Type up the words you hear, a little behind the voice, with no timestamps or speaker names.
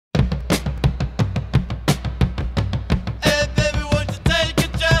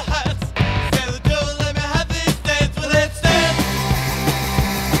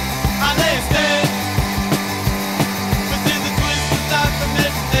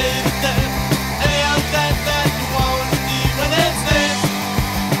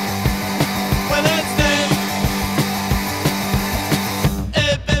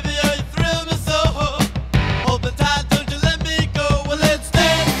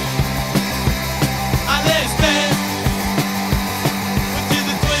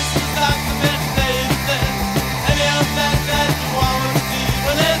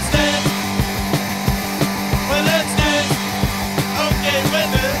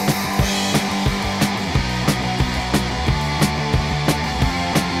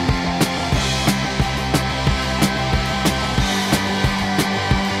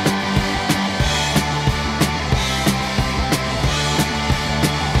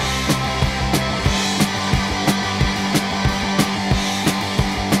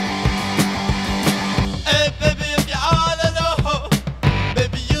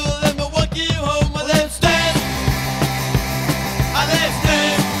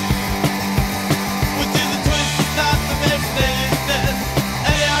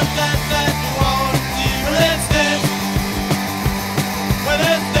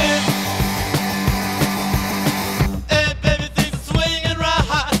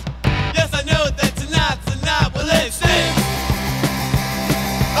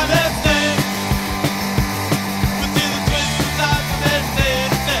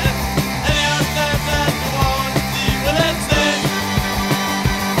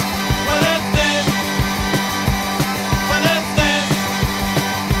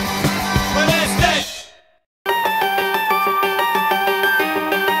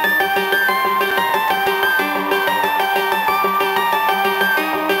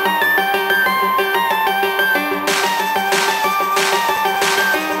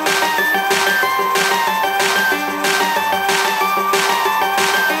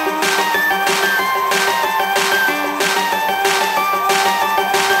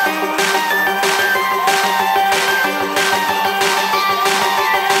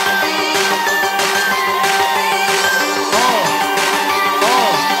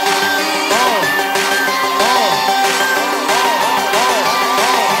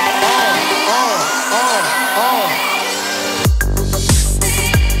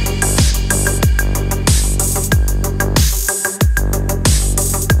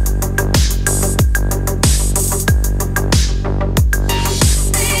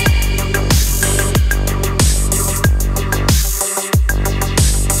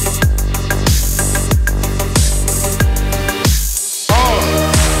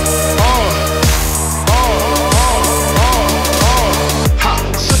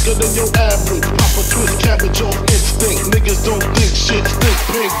thicker than your average. Pop a twist cabbage on instinct. Niggas don't think shit, think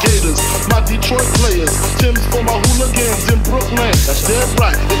pink gators. My Detroit players, Tim's for my hooligans in Brooklyn. That's dead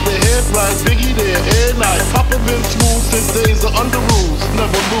right, if they head right, Biggie there, air night. Papa been smooth since days are under rules.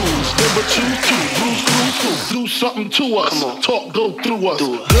 Never lose, never choose to. Bruise, cruise, cruise. Do something to us. Talk, go through us.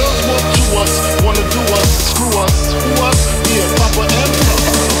 Girls want to us, wanna do us, screw us, who us? Yeah, Papa and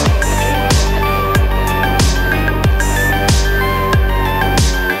Papa.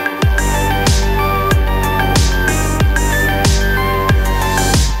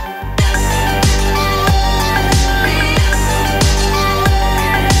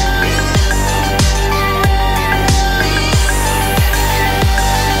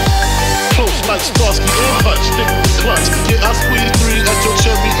 Like Starsky and Hutch, stick with the clutch. Yeah, I squeeze 3 at your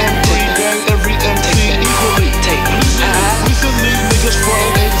cherry M3. Bang every MC equally. Recently, niggas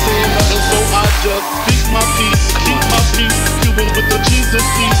frontin' ain't saying nothing, so I just speak my peace, keep my peace. Cubans with the Jesus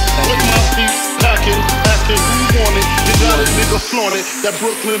peace, with my peace. Packing, asking who want it. You got it, nigga, flaunt it. That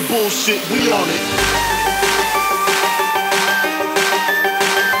Brooklyn bullshit, we on it.